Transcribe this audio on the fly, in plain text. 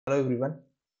Hello everyone.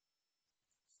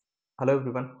 Hello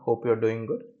everyone. Hope you're doing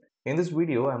good. In this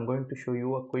video, I'm going to show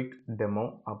you a quick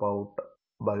demo about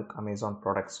bulk Amazon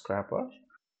product scrapper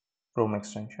Chrome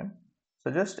extension.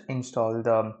 So just install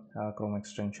the Chrome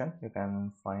extension. You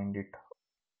can find it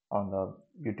on the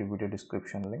YouTube video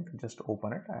description link. Just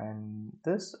open it, and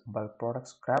this bulk product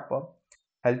scrapper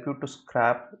help you to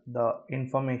scrap the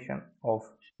information of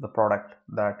the product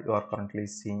that you are currently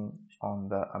seeing on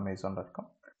the Amazon.com.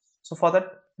 So for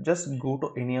that, just go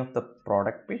to any of the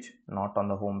product page, not on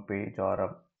the home page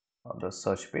or the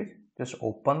search page. Just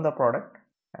open the product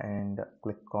and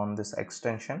click on this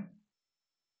extension.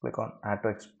 Click on add to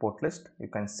export list. You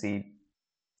can see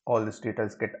all these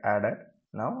details get added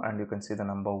now, and you can see the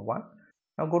number one.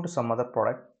 Now go to some other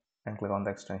product and click on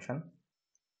the extension.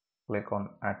 Click on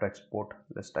add to export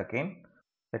list again.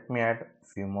 Let me add a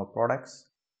few more products,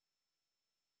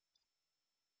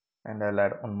 and I'll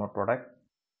add one more product.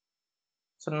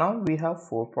 So now we have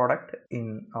 4 products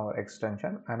in our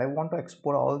extension, and I want to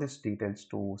export all these details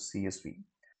to CSV.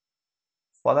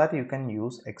 For that, you can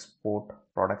use export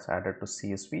products added to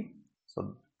CSV.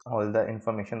 So all the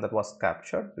information that was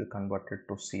captured will convert it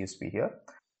to CSV here.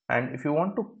 And if you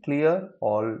want to clear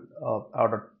all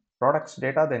our products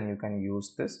data, then you can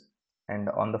use this. And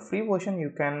on the free version,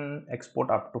 you can export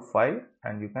up to 5,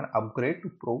 and you can upgrade to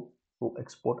Pro to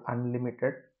export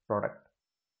unlimited product.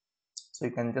 So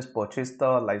you can just purchase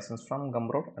the license from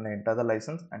Gumroad and enter the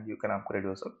license, and you can upgrade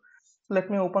yourself. So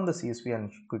let me open the CSV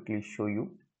and quickly show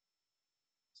you.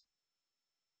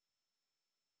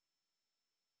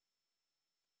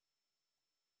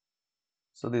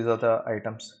 So these are the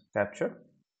items captured.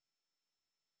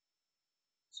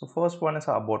 So first one is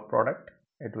about product.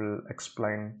 It will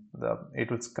it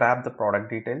will scrap the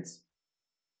product details,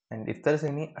 and if there is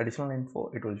any additional info,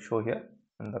 it will show here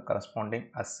in the corresponding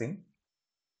as seen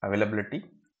availability.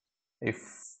 If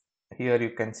here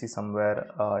you can see somewhere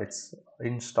it's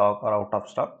in stock or out of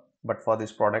stock, but for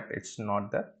this product it's not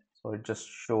there, so it just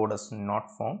showed us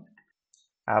not found.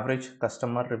 Average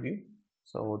customer review,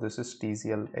 so this is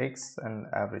TCLX, and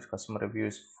average customer review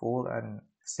is 4, and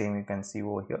same you can see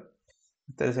over here.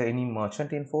 If there is any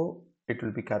merchant info, it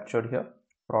will be captured here.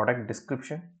 Product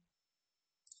description,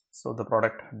 so the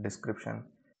product description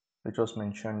which was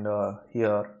mentioned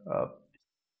here,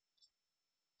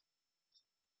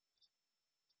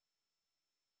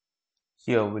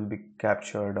 here will be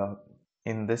captured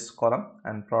in this column.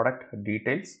 And product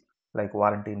details like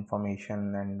warranty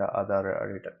information and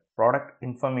other product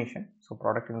information. So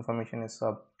product information is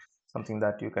something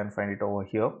that you can find it over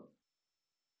here,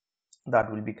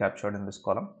 that will be captured in this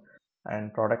column.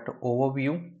 And product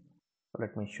overview, so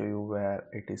let me show you where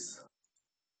it is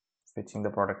fetching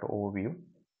the product overview.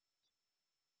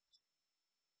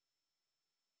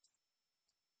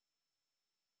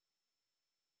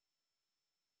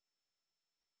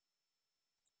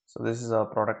 So this is a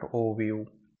product overview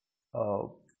uh,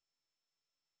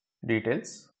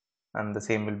 details, and the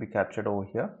same will be captured over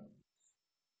here.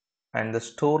 And the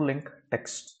store link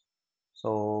text,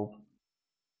 so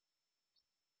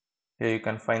here you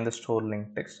can find the store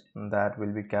link text, and that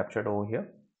will be captured over here.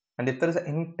 And if there is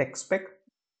any text spec,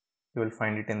 you will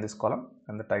find it in this column,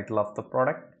 and the title of the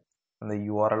product and the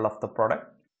URL of the product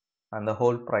and the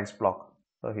whole price block.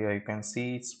 So here you can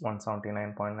see it's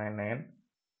 179.99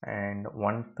 and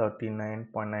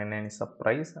 139.99 is the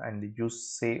price, and the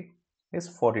use save is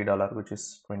 $40, which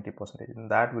is 20%,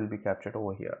 and that will be captured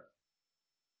over here.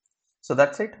 So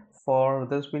that's it for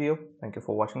this video. Thank you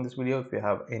for watching this video. If you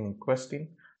have any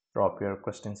question, drop your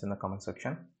questions in the comment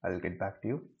section. I'll get back to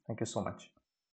you. Thank you so much.